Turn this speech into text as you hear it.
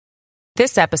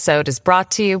This episode is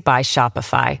brought to you by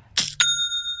Shopify.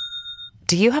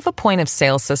 Do you have a point of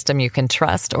sale system you can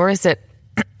trust, or is it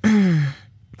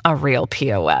a real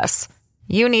POS?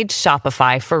 You need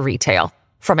Shopify for retail.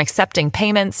 From accepting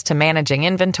payments to managing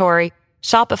inventory,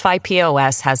 Shopify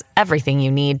POS has everything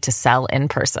you need to sell in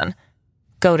person.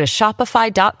 Go to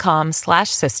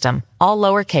shopify.com/system, all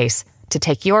lowercase, to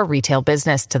take your retail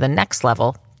business to the next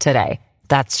level today.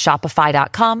 That's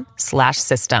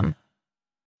shopify.com/system.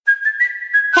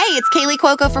 Hey, it's Kaylee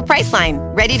Cuoco for Priceline.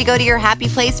 Ready to go to your happy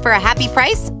place for a happy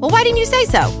price? Well, why didn't you say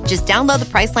so? Just download the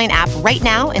Priceline app right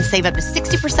now and save up to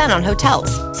 60% on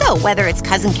hotels. So whether it's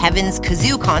Cousin Kevin's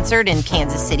Kazoo Concert in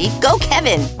Kansas City, go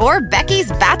Kevin, or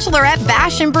Becky's Bachelorette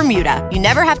Bash in Bermuda, you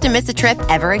never have to miss a trip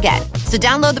ever again. So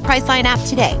download the Priceline app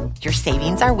today. Your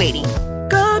savings are waiting.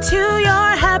 Go to your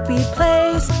happy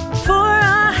place for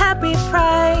a happy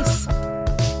price.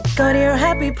 Go to your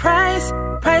happy price,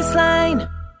 Priceline.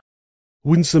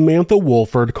 When Samantha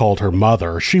Wohlford called her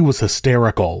mother, she was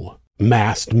hysterical.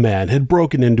 Masked men had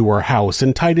broken into her house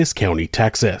in Titus County,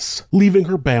 Texas, leaving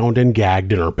her bound and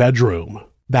gagged in her bedroom.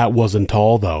 That wasn't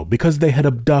all, though, because they had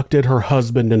abducted her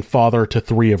husband and father to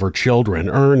 3 of her children,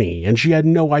 Ernie, and she had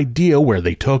no idea where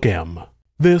they took him.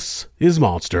 This is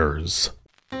Monsters.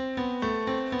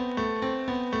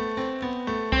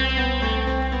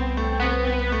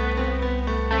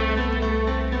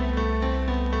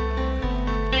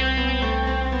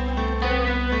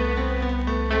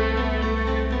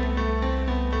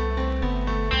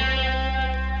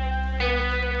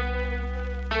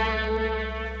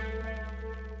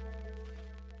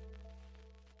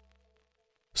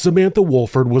 Samantha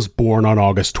Wohlford was born on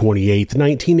August 28,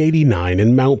 1989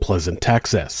 in Mount Pleasant,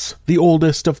 Texas, the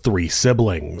oldest of 3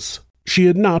 siblings. She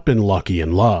had not been lucky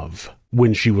in love.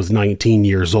 When she was 19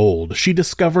 years old, she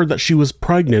discovered that she was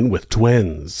pregnant with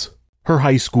twins. Her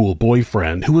high school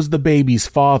boyfriend, who was the baby's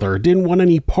father, didn't want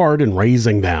any part in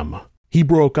raising them. He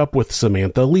broke up with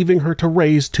Samantha, leaving her to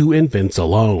raise 2 infants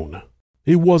alone.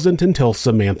 It wasn't until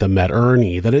Samantha met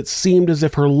Ernie that it seemed as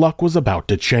if her luck was about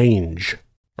to change.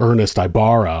 Ernest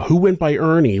Ibarra, who went by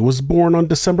Ernie, was born on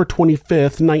December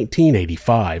 25,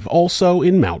 1985, also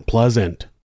in Mount Pleasant.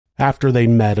 After they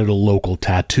met at a local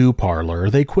tattoo parlor,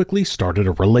 they quickly started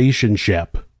a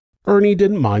relationship. Ernie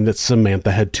didn't mind that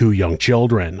Samantha had 2 young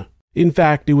children. In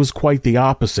fact, it was quite the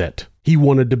opposite. He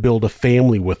wanted to build a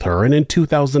family with her, and in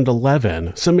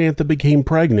 2011, Samantha became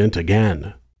pregnant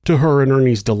again. To her and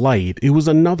Ernie's delight, it was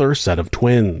another set of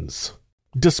twins.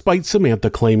 Despite Samantha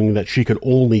claiming that she could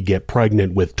only get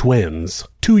pregnant with twins,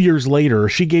 2 years later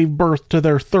she gave birth to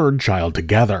their 3rd child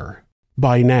together.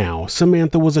 By now,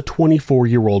 Samantha was a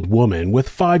 24-year-old woman with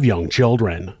 5 young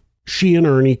children. She and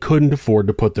Ernie couldn't afford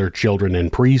to put their children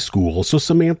in preschool, so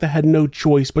Samantha had no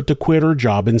choice but to quit her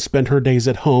job and spend her days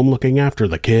at home looking after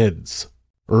the kids.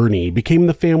 Ernie became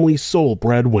the family's sole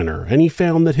breadwinner, and he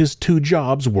found that his 2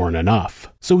 jobs weren't enough,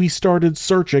 so he started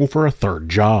searching for a 3rd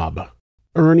job.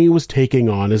 Ernie was taking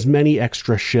on as many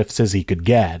extra shifts as he could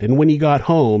get, and when he got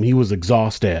home, he was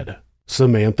exhausted.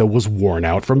 Samantha was worn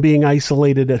out from being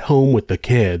isolated at home with the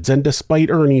kids, and despite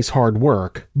Ernie's hard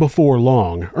work, before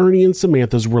long, Ernie and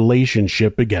Samantha's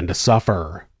relationship began to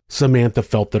suffer. Samantha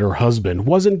felt that her husband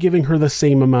wasn't giving her the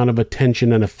same amount of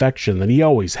attention and affection that he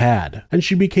always had, and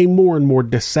she became more and more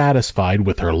dissatisfied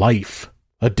with her life.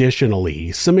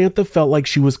 Additionally, Samantha felt like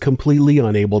she was completely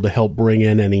unable to help bring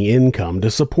in any income to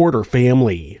support her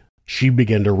family. She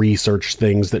began to research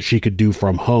things that she could do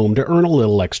from home to earn a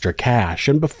little extra cash,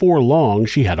 and before long,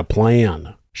 she had a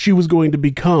plan. She was going to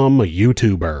become a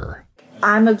YouTuber.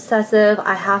 I'm obsessive.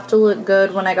 I have to look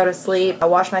good when I go to sleep. I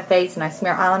wash my face and I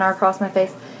smear eyeliner across my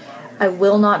face. I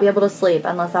will not be able to sleep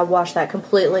unless I wash that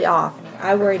completely off.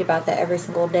 I worried about that every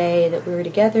single day that we were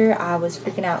together. I was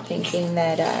freaking out thinking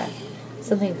that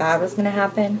something bad was going to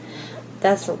happen.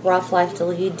 That's a rough life to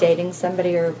lead, dating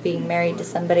somebody or being married to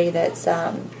somebody that's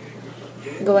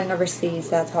going overseas.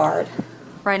 That's hard.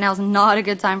 Right now is not a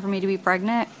good time for me to be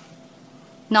pregnant.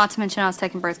 Not to mention I was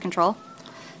taking birth control.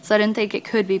 So I didn't think it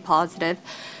could be positive.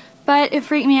 But it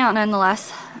freaked me out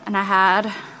nonetheless. And I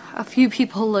had a few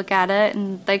people look at it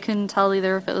and they couldn't tell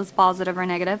either if it was positive or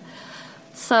negative.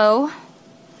 So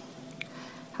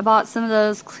I bought some of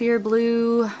those clear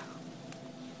blue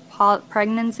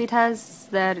pregnancy tests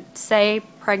that say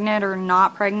pregnant or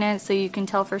not pregnant so you can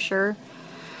tell for sure.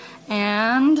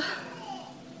 And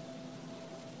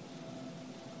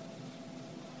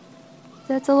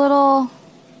that's a little,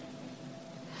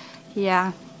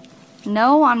 yeah.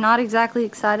 No, I'm not exactly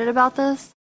excited about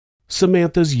this.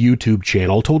 Samantha's YouTube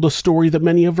channel told a story that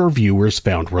many of her viewers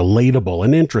found relatable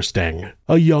and interesting.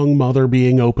 A young mother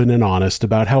being open and honest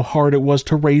about how hard it was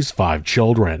to raise 5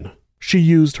 children. She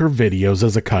used her videos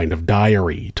as a kind of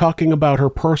diary, talking about her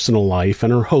personal life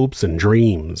and her hopes and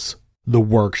dreams. The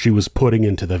work she was putting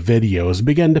into the videos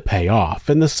began to pay off,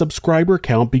 and the subscriber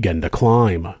count began to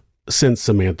climb. Since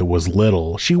Samantha was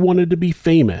little, she wanted to be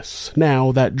famous.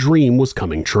 Now that dream was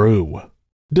coming true.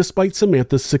 Despite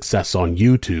Samantha's success on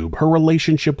YouTube, her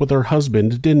relationship with her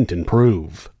husband didn't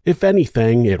improve. If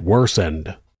anything, it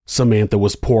worsened. Samantha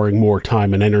was pouring more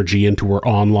time and energy into her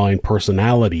online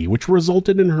personality, which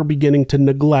resulted in her beginning to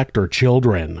neglect her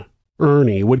children.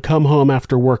 Ernie would come home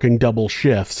after working double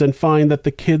shifts and find that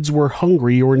the kids were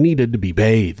hungry or needed to be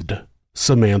bathed.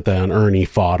 Samantha and Ernie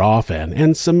fought often,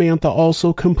 and Samantha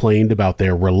also complained about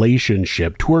their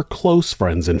relationship to her close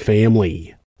friends and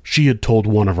family. She had told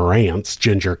one of her aunts,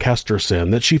 Ginger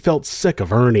Kesterson, that she felt sick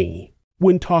of Ernie.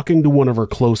 When talking to one of her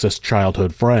closest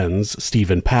childhood friends,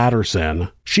 Stephen Patterson,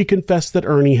 she confessed that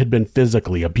Ernie had been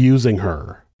physically abusing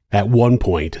her. At one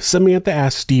point, Samantha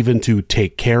asked Stephen to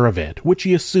take care of it, which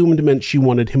he assumed meant she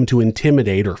wanted him to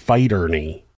intimidate or fight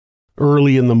Ernie.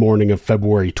 Early in the morning of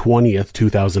February 20th,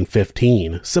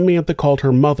 2015, Samantha called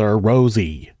her mother,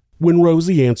 Rosie. When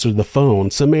Rosie answered the phone,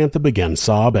 Samantha began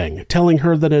sobbing, telling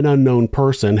her that an unknown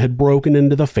person had broken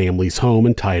into the family's home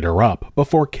and tied her up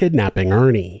before kidnapping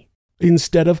Ernie.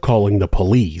 Instead of calling the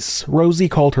police, Rosie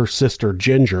called her sister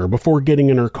Ginger before getting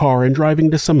in her car and driving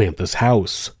to Samantha's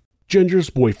house. Ginger's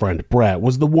boyfriend Brett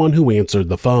was the one who answered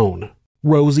the phone.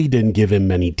 Rosie didn't give him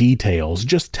many details,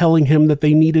 just telling him that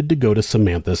they needed to go to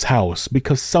Samantha's house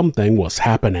because something was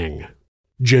happening.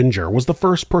 Ginger was the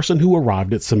first person who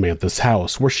arrived at Samantha's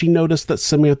house, where she noticed that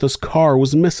Samantha's car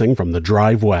was missing from the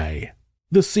driveway.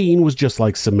 The scene was just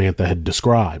like Samantha had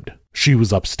described. She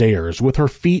was upstairs with her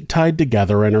feet tied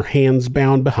together and her hands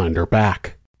bound behind her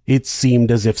back. It seemed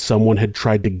as if someone had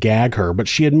tried to gag her, but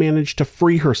she had managed to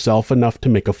free herself enough to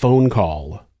make a phone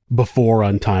call. Before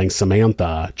untying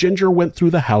Samantha, Ginger went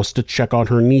through the house to check on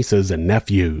her nieces and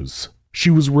nephews. She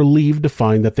was relieved to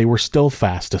find that they were still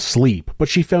fast asleep, but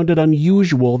she found it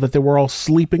unusual that they were all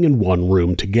sleeping in one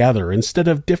room together instead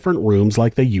of different rooms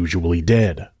like they usually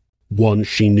did. Once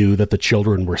she knew that the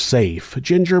children were safe,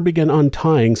 Ginger began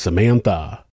untying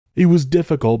Samantha. It was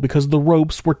difficult because the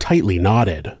ropes were tightly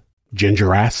knotted.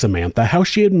 Ginger asked Samantha how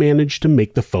she had managed to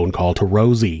make the phone call to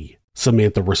Rosie.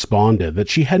 Samantha responded that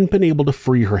she hadn't been able to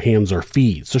free her hands or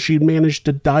feet, so she'd managed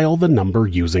to dial the number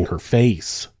using her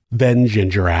face. Then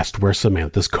Ginger asked where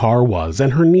Samantha's car was,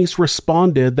 and her niece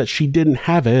responded that she didn't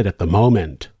have it at the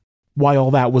moment.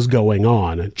 While that was going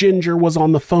on, Ginger was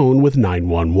on the phone with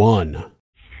 911.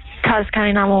 Cause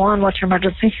County 911, what's your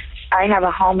emergency? I have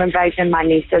a home invasion. My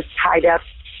niece is tied up.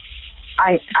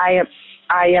 I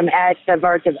am at the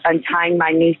verge of untying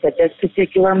my niece at this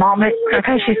particular moment.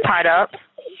 Okay, she's tied up.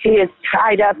 She is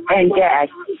tied up and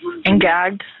gagged. And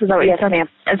gagged? Is that what you said? Yes, ma'am.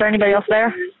 Is there anybody else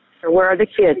there? Where are the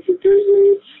kids?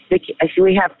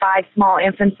 We have 5 small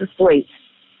infants asleep.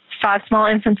 5 small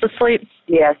infants asleep?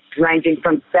 Yes, ranging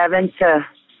from 7 to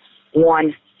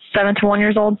 1. 7 to 1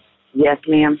 years old? Yes,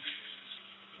 ma'am.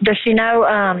 Does she know,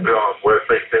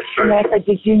 Samantha,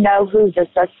 did you know who the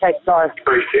suspects are?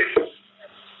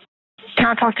 Can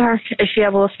I talk to her? Is she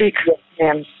able to speak? Yes,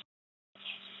 ma'am.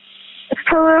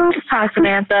 Hello? Hi,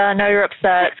 Samantha. I know you're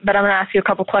upset, but I'm going to ask you a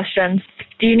couple questions.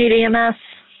 Do you need EMS?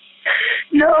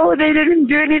 No, they didn't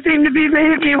do anything to me. They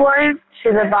hit me once.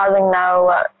 She's advising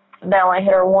no, they only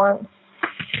hit her once.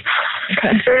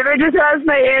 Okay. And I just asked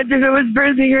my aunt if it was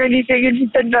bruising or anything, and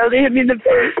she said no, they hit me in the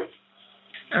face.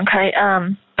 Okay,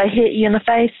 they hit you in the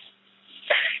face?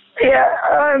 Yeah,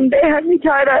 they had me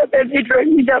tied up, and they dragged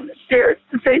me down the stairs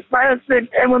to face my husband,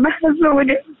 and when my husband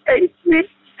went in to face me,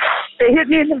 they hit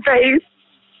me in the face,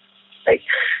 like,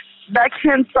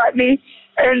 backhand slapped me,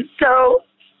 and so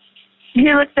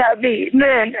he looked at me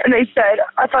then, and they said,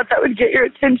 I thought that would get your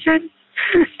attention,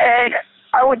 and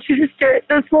I want you to stare at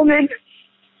this woman.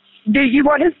 Do you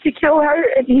want us to kill her?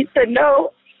 And he said,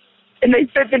 no. And they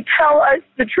said, then tell us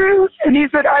the truth. And he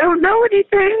said, I don't know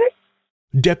anything.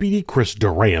 Deputy Chris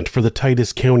Durant for the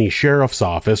Titus County Sheriff's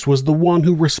Office was the one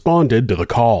who responded to the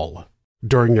call.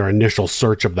 During their initial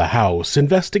search of the house,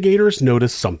 investigators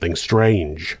noticed something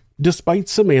strange. Despite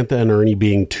Samantha and Ernie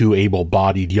being 2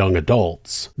 able-bodied young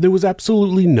adults, there was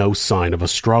absolutely no sign of a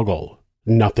struggle.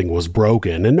 Nothing was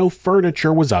broken and no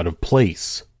furniture was out of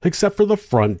place, except for the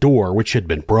front door, which had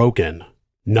been broken.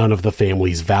 None of the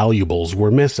family's valuables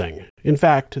were missing. In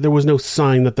fact, there was no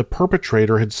sign that the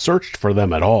perpetrator had searched for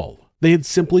them at all. They had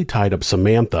simply tied up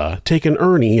Samantha, taken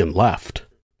Ernie, and left.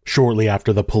 Shortly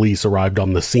after the police arrived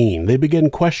on the scene, they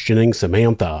began questioning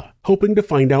Samantha, hoping to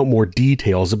find out more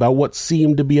details about what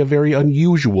seemed to be a very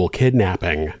unusual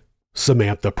kidnapping.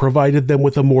 Samantha provided them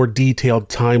with a more detailed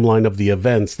timeline of the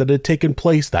events that had taken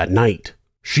place that night.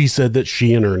 She said that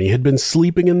she and Ernie had been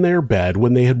sleeping in their bed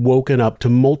when they had woken up to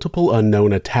multiple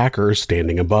unknown attackers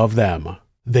standing above them.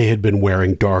 They had been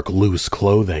wearing dark, loose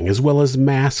clothing as well as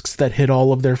masks that hid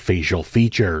all of their facial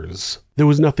features. There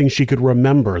was nothing she could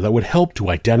remember that would help to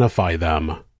identify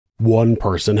them. One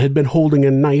person had been holding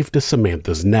a knife to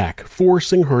Samantha's neck,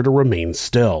 forcing her to remain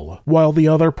still, while the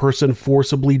other person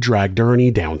forcibly dragged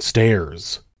Ernie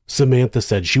downstairs. Samantha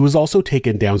said she was also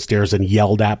taken downstairs and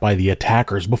yelled at by the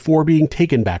attackers before being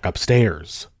taken back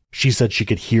upstairs. She said she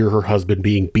could hear her husband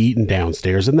being beaten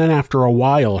downstairs, and then after a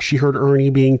while she heard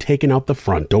Ernie being taken out the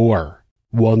front door.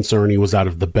 Once Ernie was out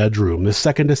of the bedroom, the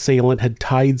second assailant had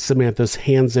tied Samantha's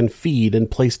hands and feet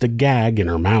and placed a gag in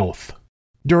her mouth.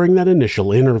 During that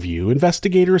initial interview,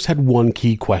 investigators had one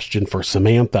key question for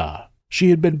Samantha. She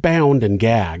had been bound and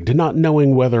gagged, not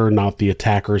knowing whether or not the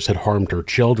attackers had harmed her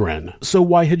children, so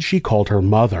why had she called her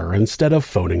mother instead of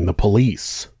phoning the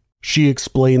police? She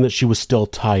explained that she was still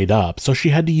tied up, so she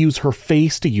had to use her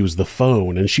face to use the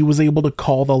phone, and she was able to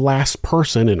call the last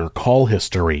person in her call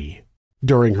history.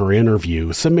 During her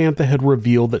interview, Samantha had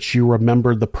revealed that she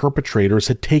remembered the perpetrators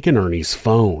had taken Ernie's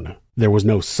phone. There was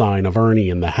no sign of Ernie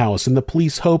in the house, and the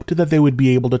police hoped that they would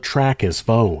be able to track his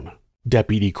phone.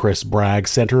 Deputy Chris Bragg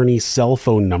sent Ernie's cell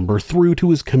phone number through to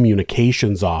his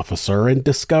communications officer and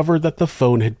discovered that the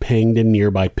phone had pinged in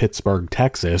nearby Pittsburgh,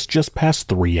 Texas, just past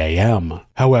 3 a.m.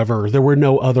 However, there were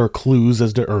no other clues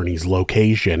as to Ernie's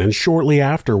location, and shortly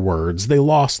afterwards, they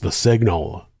lost the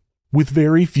signal. With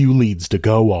very few leads to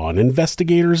go on,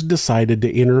 investigators decided to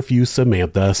interview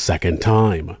Samantha a second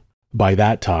time. By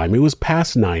that time, it was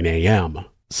past 9 a.m.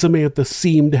 Samantha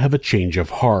seemed to have a change of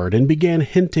heart and began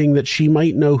hinting that she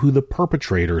might know who the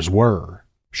perpetrators were.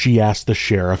 She asked the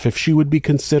sheriff if she would be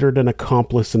considered an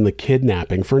accomplice in the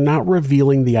kidnapping for not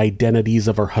revealing the identities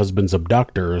of her husband's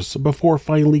abductors before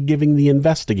finally giving the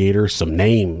investigators some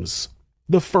names.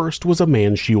 The first was a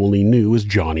man she only knew as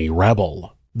Johnny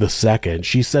Rebel. The second,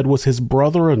 she said, was his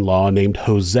brother-in-law named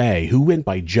Jose, who went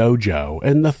by Jojo,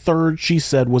 and the third, she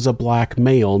said, was a black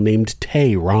male named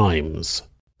Tay Rhymes.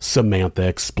 Samantha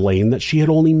explained that she had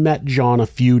only met John a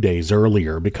few days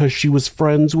earlier because she was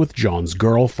friends with John's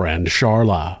girlfriend,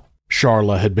 Charla.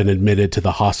 Charla had been admitted to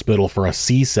the hospital for a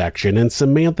C-section, and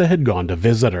Samantha had gone to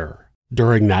visit her.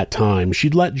 During that time,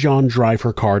 she'd let John drive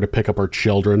her car to pick up her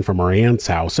children from her aunt's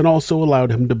house and also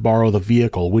allowed him to borrow the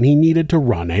vehicle when he needed to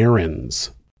run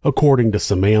errands. According to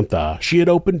Samantha, she had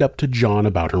opened up to John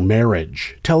about her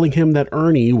marriage, telling him that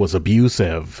Ernie was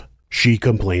abusive. She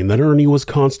complained that Ernie was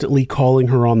constantly calling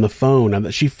her on the phone and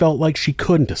that she felt like she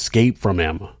couldn't escape from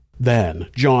him. Then,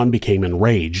 John became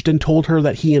enraged and told her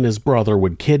that he and his brother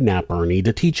would kidnap Ernie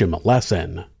to teach him a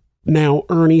lesson. Now,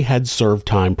 Ernie had served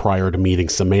time prior to meeting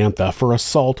Samantha for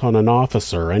assault on an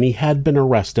officer, and he had been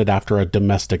arrested after a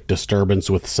domestic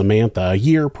disturbance with Samantha a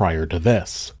year prior to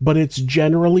this. But it's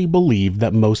generally believed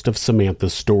that most of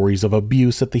Samantha's stories of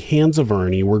abuse at the hands of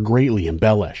Ernie were greatly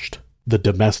embellished. The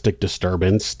domestic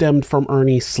disturbance stemmed from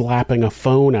Ernie slapping a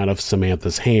phone out of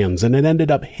Samantha's hands, and it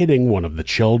ended up hitting one of the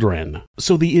children.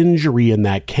 So the injury in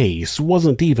that case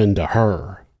wasn't even to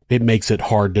her. It makes it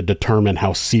hard to determine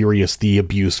how serious the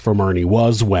abuse from Ernie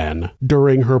was when,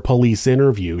 during her police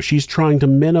interview, she's trying to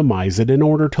minimize it in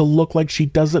order to look like she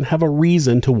doesn't have a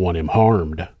reason to want him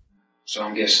harmed. So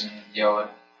I'm guessing y'all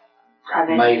had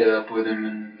made up with him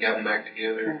and gotten back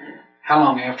together. Mm-hmm. How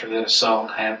long after that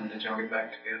assault happened did y'all get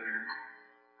back together?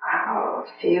 A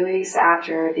few weeks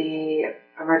after the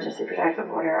emergency protective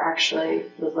order actually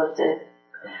was lifted.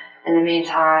 In the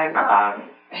meantime,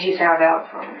 he found out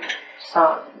from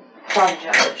some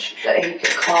judge that he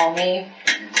could call me.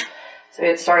 So he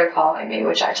had started calling me,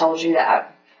 which I told you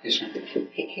that. Yes, ma'am.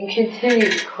 He can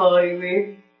continue calling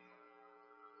me,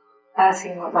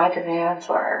 asking what my demands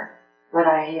were, what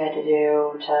he had to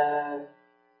do to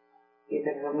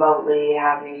even remotely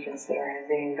have me consider him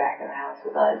being back in the house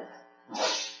with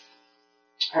us.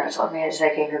 Or told me to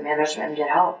take anger management and get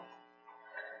help.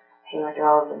 He went through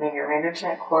all of the anger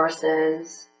management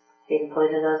courses. He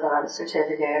completed those on a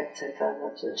certificate, took those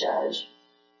up to the judge.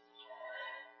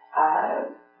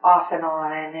 Off and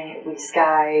on, we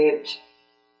Skyped,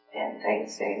 and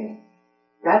things seemed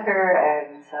better,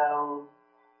 and so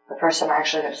the first time I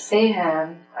actually got to see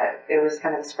him, it was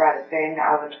kind of a sporadic thing.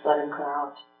 I would let him come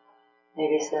out,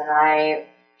 maybe spend the night,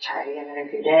 try to get him in a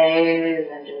few days,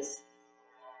 and just,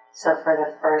 so for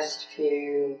the first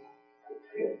 2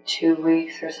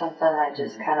 weeks or something, I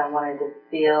just kind of wanted to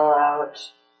feel out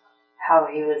how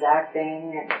he was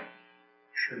acting, and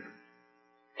sure.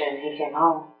 Then he came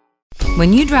home.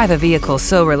 When you drive a vehicle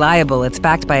so reliable it's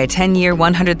backed by a 10-year,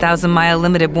 100,000-mile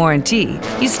limited warranty,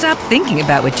 you stop thinking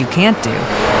about what you can't do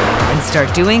and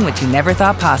start doing what you never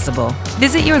thought possible.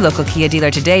 Visit your local Kia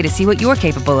dealer today to see what you're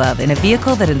capable of in a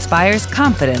vehicle that inspires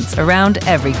confidence around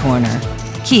every corner.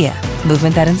 Kia,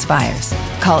 movement that inspires.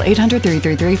 Call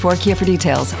 800-333-4KIA for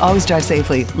details. Always drive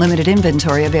safely. Limited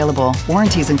inventory available.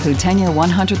 Warranties include 10-year,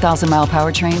 100,000-mile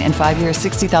powertrain and 5-year,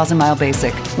 60,000-mile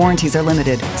basic. Warranties are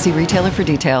limited. See retailer for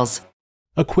details.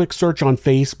 A quick search on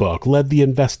Facebook led the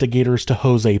investigators to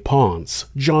Jose Ponce,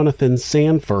 Jonathan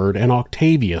Sanford, and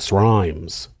Octavius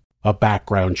Rhymes. A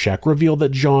background check revealed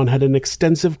that John had an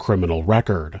extensive criminal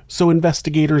record, so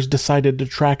investigators decided to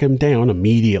track him down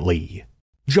immediately.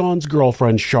 John's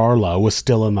girlfriend Charla was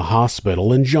still in the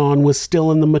hospital and John was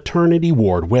still in the maternity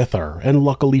ward with her, and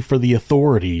luckily for the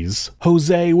authorities,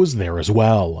 Jose was there as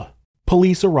well.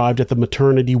 Police arrived at the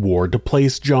maternity ward to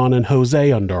place John and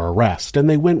Jose under arrest, and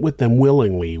they went with them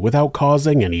willingly without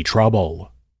causing any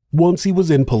trouble. Once he was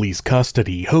in police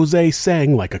custody, Jose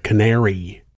sang like a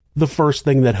canary. The first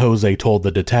thing that Jose told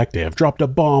the detective dropped a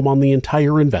bomb on the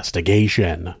entire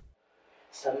investigation.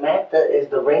 Samantha is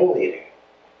the ringleader.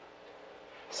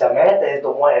 Samantha is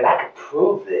the one, and I can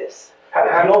prove this.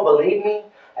 If you don't believe me,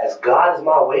 as God is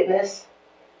my witness,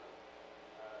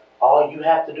 all you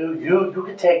have to do, you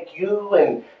can take you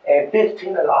and 15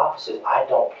 of the officers, I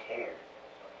don't care.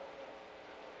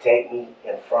 Take me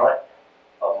in front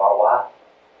of my wife,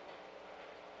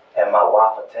 and my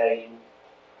wife will tell you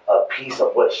a piece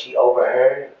of what she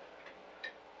overheard.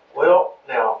 Well,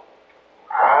 now,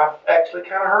 I've actually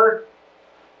kind of heard.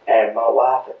 And my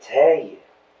wife will tell you,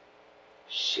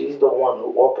 she's the one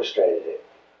who orchestrated it.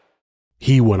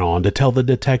 He went on to tell the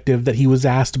detective that he was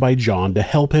asked by John to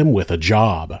help him with a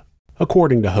job.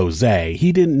 According to Jose,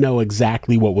 he didn't know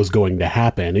exactly what was going to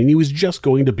happen and he was just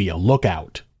going to be a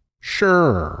lookout.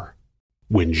 Sure.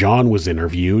 When John was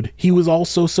interviewed, he was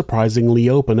also surprisingly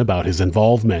open about his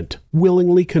involvement,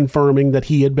 willingly confirming that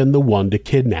he had been the one to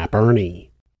kidnap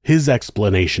Ernie. His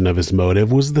explanation of his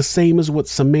motive was the same as what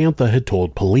Samantha had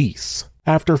told police.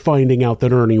 After finding out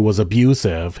that Ernie was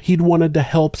abusive, he'd wanted to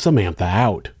help Samantha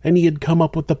out, and he had come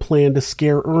up with the plan to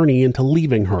scare Ernie into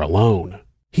leaving her alone.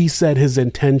 He said his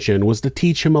intention was to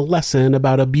teach him a lesson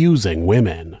about abusing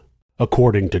women.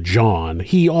 According to John,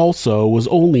 he also was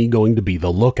only going to be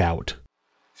the lookout.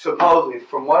 Supposedly,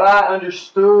 from what I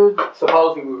understood,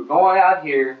 supposedly we were going out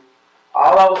here.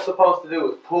 All I was supposed to do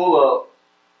was pull up,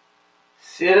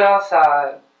 sit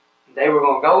outside. They were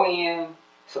going to go in,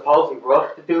 supposedly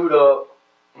rough the dude up.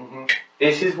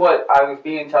 This is what I was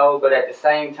being told, but at the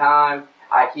same time,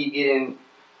 I keep getting,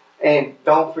 and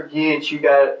don't forget, you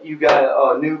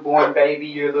got a newborn baby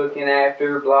you're looking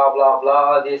after, blah, blah,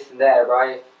 blah, this and that,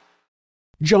 right?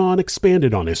 John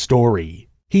expanded on his story.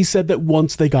 He said that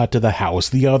once they got to the house,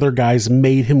 the other guys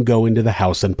made him go into the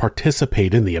house and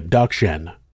participate in the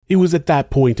abduction. It was at that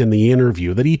point in the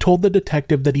interview that he told the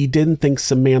detective that he didn't think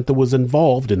Samantha was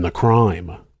involved in the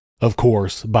crime. Of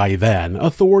course, by then,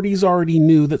 authorities already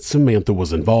knew that Samantha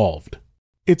was involved.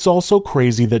 It's also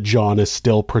crazy that John is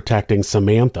still protecting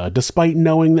Samantha despite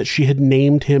knowing that she had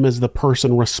named him as the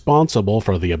person responsible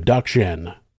for the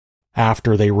abduction.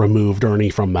 After they removed Ernie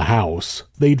from the house,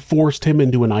 they'd forced him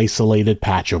into an isolated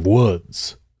patch of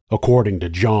woods. According to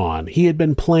John, he had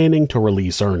been planning to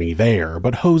release Ernie there,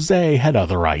 but Jose had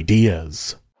other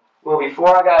ideas. Well,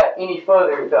 before I got any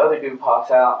further, the other dude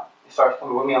pops out and starts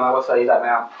coming with me. I'm like, what's up? He's like,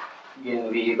 man, I'm getting in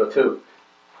the vehicle too.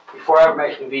 Before I ever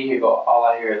make the vehicle, all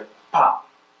I hear is pop.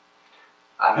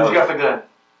 Who's got the gun?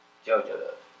 JoJo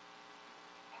does.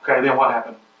 Okay, then what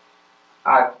happened?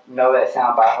 I know that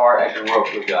sound by heart. I grew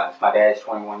up with guns. My dad's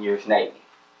 21 years Navy.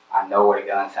 I know what a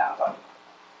gun sounds like.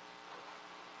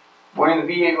 We're in the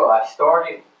vehicle, I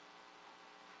started,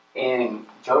 and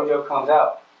JoJo comes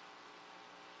out.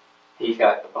 He's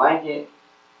got the blanket,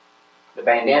 the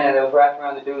bandana that was wrapped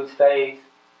around the dude's face,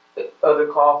 the other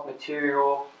cloth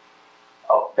material,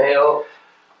 a belt.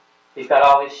 He's got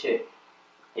all this shit.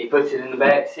 He puts it in the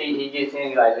back seat, he gets in,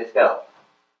 he's like, let's go.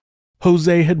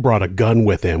 Jose had brought a gun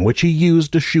with him, which he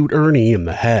used to shoot Ernie in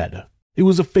the head. It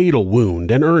was a fatal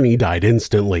wound, and Ernie died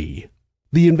instantly.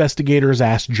 The investigators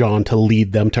asked John to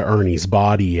lead them to Ernie's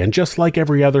body, and just like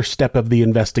every other step of the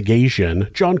investigation,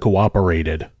 John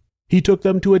cooperated. He took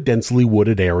them to a densely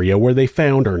wooded area where they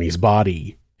found Ernie's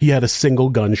body. He had a single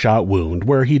gunshot wound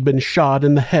where he'd been shot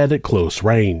in the head at close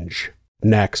range.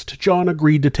 Next, John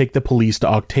agreed to take the police to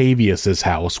Octavius's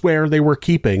house where they were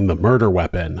keeping the murder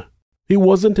weapon. It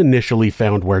wasn't initially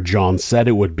found where John said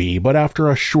it would be, but after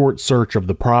a short search of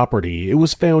the property, it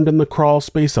was found in the crawl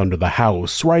space under the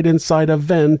house, right inside a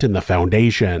vent in the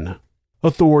foundation.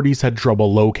 Authorities had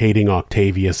trouble locating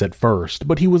Octavius at first,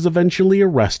 but he was eventually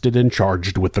arrested and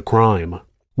charged with the crime.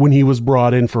 When he was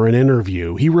brought in for an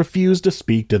interview, he refused to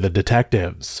speak to the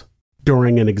detectives.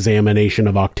 During an examination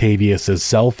of Octavius's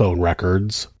cell phone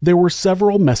records, there were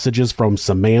several messages from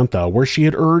Samantha where she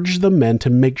had urged the men to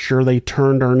make sure they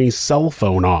turned Ernie's cell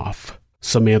phone off.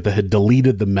 Samantha had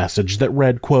deleted the message that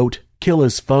read, quote, "Kill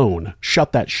his phone,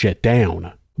 shut that shit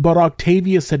down." But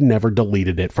Octavius had never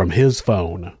deleted it from his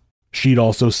phone. She'd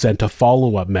also sent a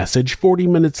follow-up message 40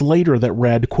 minutes later that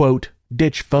read, quote,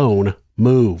 "Ditch phone,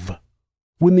 move."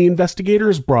 When the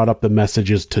investigators brought up the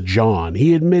messages to John,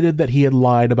 he admitted that he had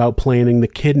lied about planning the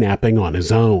kidnapping on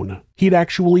his own. He'd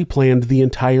actually planned the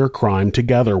entire crime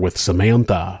together with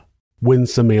Samantha. When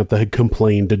Samantha had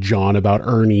complained to John about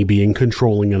Ernie being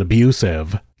controlling and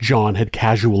abusive, John had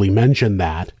casually mentioned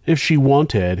that, if she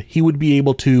wanted, he would be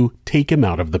able to take him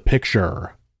out of the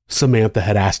picture. Samantha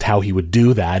had asked how he would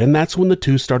do that, and that's when the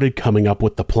two started coming up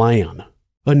with the plan.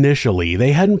 Initially,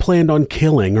 they hadn't planned on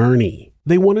killing Ernie.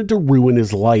 They wanted to ruin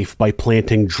his life by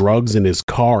planting drugs in his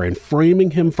car and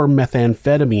framing him for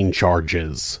methamphetamine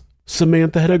charges.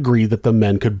 Samantha had agreed that the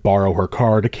men could borrow her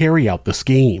car to carry out the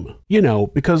scheme. You know,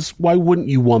 because why wouldn't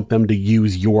you want them to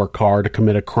use your car to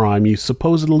commit a crime you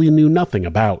supposedly knew nothing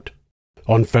about?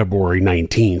 On February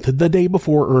 19th, the day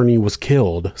before Ernie was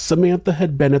killed, Samantha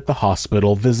had been at the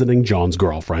hospital visiting John's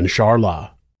girlfriend,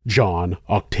 Charla. John,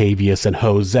 Octavius, and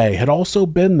Jose had also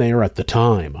been there at the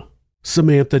time.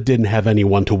 Samantha didn't have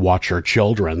anyone to watch her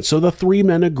children, so the three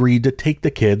men agreed to take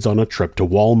the kids on a trip to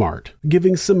Walmart,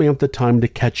 giving Samantha time to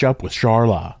catch up with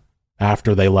Charla.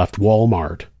 After they left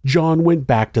Walmart, John went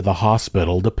back to the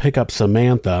hospital to pick up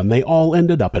Samantha, and they all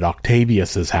ended up at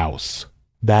Octavius's house.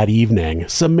 That evening,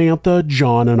 Samantha,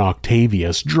 John, and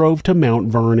Octavius drove to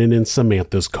Mount Vernon in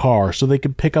Samantha's car so they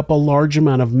could pick up a large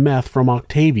amount of meth from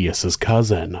Octavius's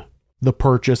cousin. The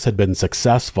purchase had been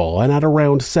successful, and at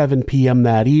around 7 p.m.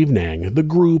 that evening, the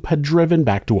group had driven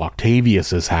back to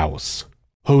Octavius's house.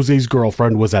 Jose's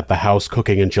girlfriend was at the house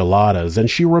cooking enchiladas, and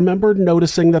she remembered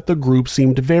noticing that the group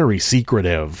seemed very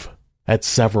secretive. At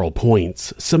several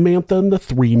points, Samantha and the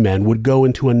three men would go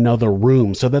into another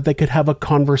room so that they could have a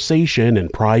conversation in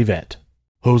private.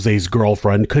 Jose's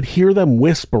girlfriend could hear them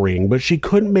whispering, but she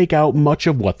couldn't make out much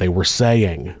of what they were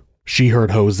saying. She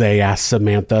heard Jose ask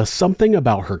Samantha something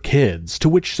about her kids, to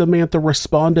which Samantha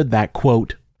responded that,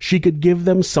 quote, she could give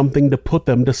them something to put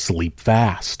them to sleep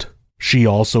fast. She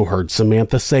also heard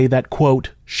Samantha say that,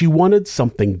 quote, she wanted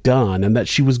something done and that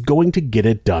she was going to get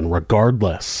it done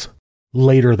regardless.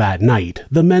 Later that night,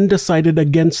 the men decided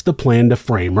against the plan to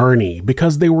frame Ernie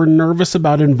because they were nervous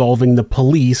about involving the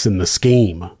police in the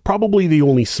scheme, probably the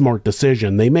only smart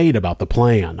decision they made about the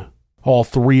plan. All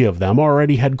three of them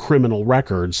already had criminal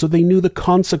records, so they knew the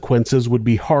consequences would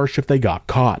be harsh if they got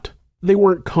caught. They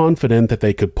weren't confident that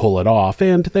they could pull it off,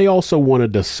 and they also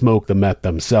wanted to smoke the meth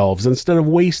themselves instead of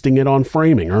wasting it on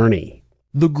framing Ernie.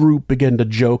 The group began to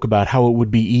joke about how it would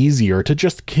be easier to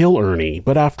just kill Ernie,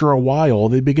 but after a while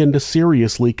they began to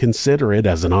seriously consider it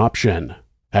as an option.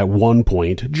 At one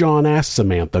point, John asked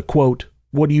Samantha, quote,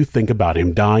 what do you think about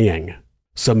him dying?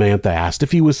 Samantha asked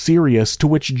if he was serious, to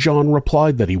which John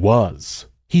replied that he was.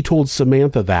 He told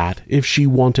Samantha that, if she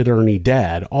wanted Ernie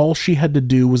dead, all she had to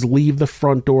do was leave the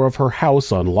front door of her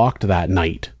house unlocked that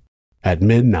night. At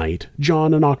midnight,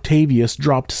 John and Octavius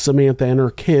dropped Samantha and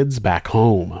her kids back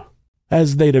home.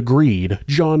 As they'd agreed,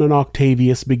 John and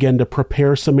Octavius began to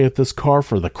prepare Samantha's car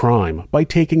for the crime by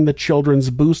taking the children's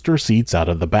booster seats out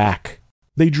of the back.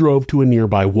 They drove to a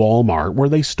nearby Walmart where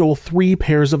they stole 3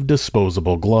 pairs of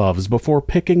disposable gloves before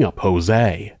picking up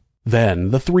Jose.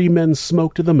 Then, the 3 men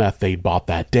smoked the meth they'd bought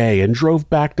that day and drove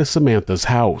back to Samantha's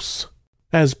house.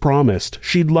 As promised,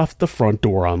 she'd left the front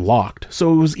door unlocked,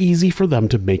 so it was easy for them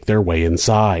to make their way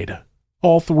inside.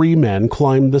 All 3 men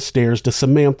climbed the stairs to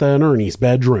Samantha and Ernie's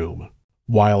bedroom.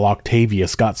 While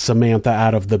Octavius got Samantha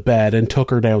out of the bed and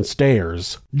took her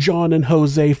downstairs, John and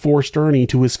Jose forced Ernie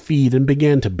to his feet and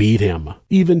began to beat him,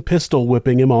 even pistol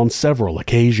whipping him on several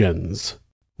occasions.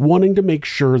 Wanting to make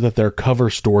sure that their cover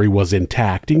story was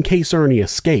intact in case Ernie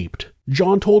escaped,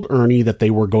 John told Ernie that they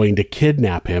were going to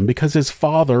kidnap him because his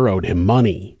father owed him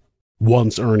money.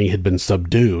 Once Ernie had been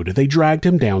subdued, they dragged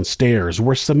him downstairs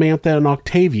where Samantha and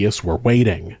Octavius were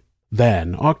waiting.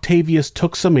 Then, Octavius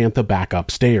took Samantha back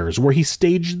upstairs where he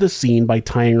staged the scene by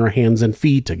tying her hands and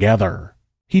feet together.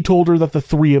 He told her that the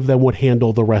 3 of them would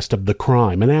handle the rest of the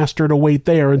crime and asked her to wait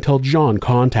there until John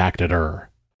contacted her.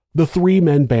 The 3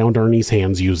 men bound Ernie's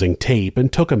hands using tape and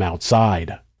took him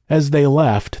outside. As they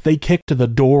left, they kicked the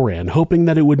door in, hoping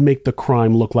that it would make the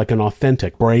crime look like an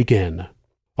authentic break-in.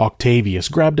 Octavius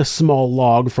grabbed a small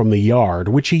log from the yard,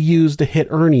 which he used to hit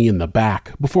Ernie in the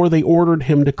back before they ordered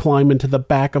him to climb into the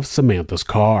back of Samantha's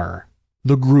car.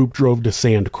 The group drove to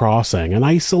Sand Crossing, an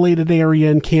isolated area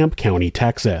in Camp County,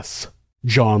 Texas.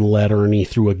 John led Ernie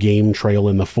through a game trail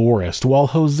in the forest while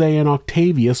Jose and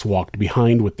Octavius walked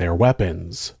behind with their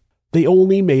weapons. They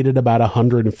only made it about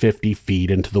 150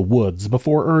 feet into the woods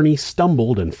before Ernie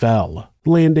stumbled and fell,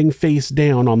 landing face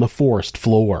down on the forest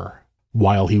floor.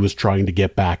 While he was trying to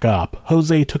get back up,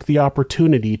 Jose took the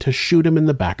opportunity to shoot him in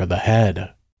the back of the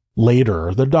head.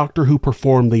 Later, the doctor who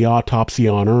performed the autopsy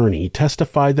on Ernie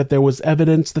testified that there was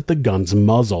evidence that the gun's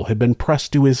muzzle had been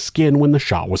pressed to his skin when the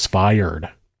shot was fired.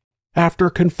 After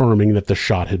confirming that the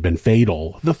shot had been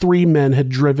fatal, the three men had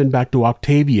driven back to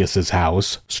Octavius's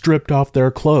house, stripped off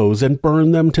their clothes, and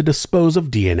burned them to dispose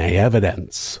of DNA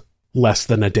evidence. Less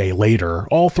than a day later,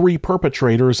 all three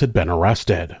perpetrators had been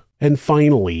arrested. And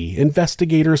finally,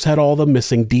 investigators had all the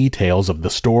missing details of the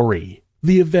story.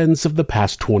 The events of the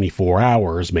past 24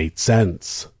 hours made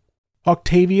sense.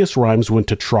 Octavius Rhymes went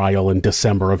to trial in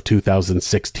December of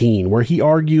 2016, where he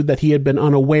argued that he had been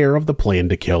unaware of the plan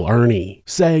to kill Ernie,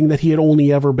 saying that he had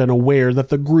only ever been aware that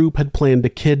the group had planned to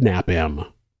kidnap him.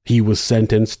 He was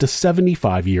sentenced to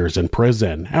 75 years in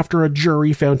prison after a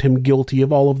jury found him guilty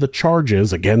of all of the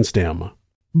charges against him.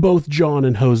 Both John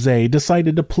and Jose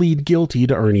decided to plead guilty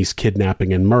to Ernie's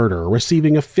kidnapping and murder,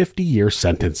 receiving a 50-year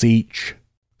sentence each.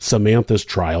 Samantha's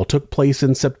trial took place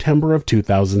in September of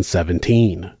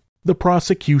 2017. The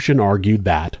prosecution argued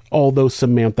that, although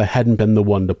Samantha hadn't been the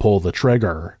one to pull the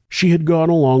trigger, she had gone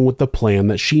along with the plan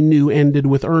that she knew ended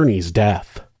with Ernie's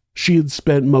death. She had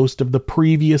spent most of the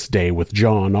previous day with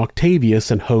John, Octavius,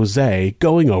 and Jose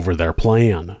going over their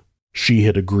plan. She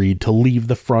had agreed to leave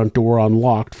the front door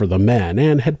unlocked for the men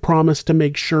and had promised to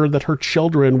make sure that her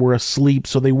children were asleep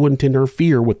so they wouldn't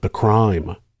interfere with the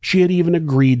crime. She had even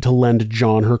agreed to lend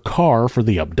John her car for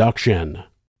the abduction.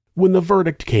 When the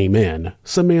verdict came in,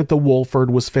 Samantha Wohlford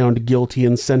was found guilty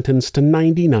and sentenced to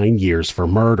 99 years for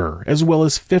murder, as well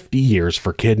as 50 years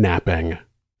for kidnapping.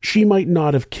 She might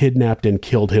not have kidnapped and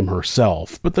killed him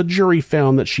herself, but the jury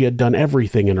found that she had done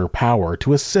everything in her power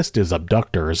to assist his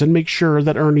abductors and make sure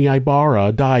that Ernie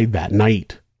Ibarra died that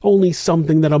night. Only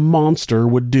something that a monster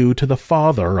would do to the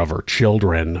father of her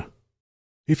children.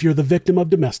 If you're the victim of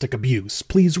domestic abuse,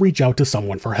 please reach out to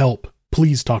someone for help.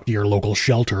 Please talk to your local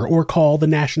shelter or call the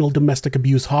National Domestic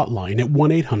Abuse Hotline at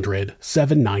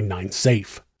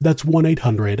 1-800-799-SAFE. That's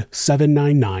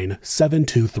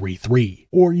 1-800-799-7233.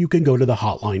 Or you can go to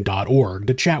thehotline.org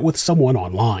to chat with someone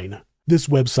online. This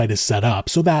website is set up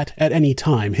so that, at any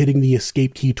time, hitting the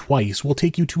escape key twice will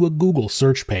take you to a Google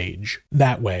search page.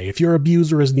 That way, if your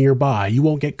abuser is nearby, you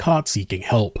won't get caught seeking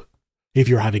help. If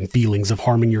you're having feelings of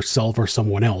harming yourself or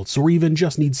someone else, or even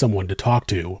just need someone to talk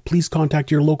to, please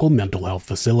contact your local mental health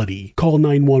facility. Call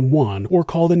 911 or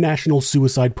call the National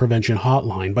Suicide Prevention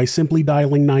Hotline by simply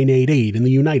dialing 988 in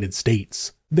the United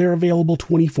States. They're available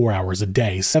 24 hours a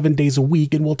day, 7 days a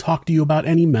week, and will talk to you about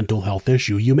any mental health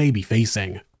issue you may be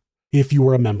facing. If you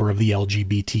are a member of the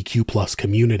LGBTQ+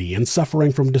 community and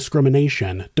suffering from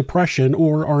discrimination, depression,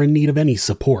 or are in need of any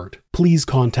support, please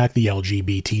contact the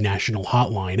LGBT National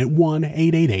Hotline at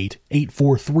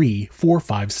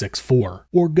 1-888-843-4564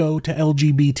 or go to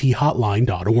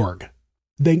lgbthotline.org.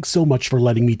 Thanks so much for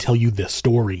letting me tell you this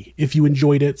story. If you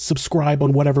enjoyed it, subscribe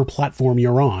on whatever platform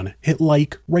you're on, hit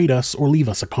like, rate us, or leave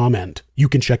us a comment. You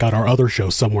can check out our other show,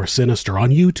 Somewhere Sinister,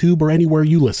 on YouTube or anywhere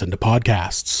you listen to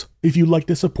podcasts. If you'd like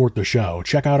to support the show,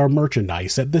 check out our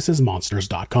merchandise at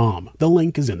thisismonsters.com. The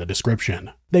link is in the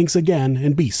description. Thanks again,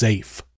 and be safe.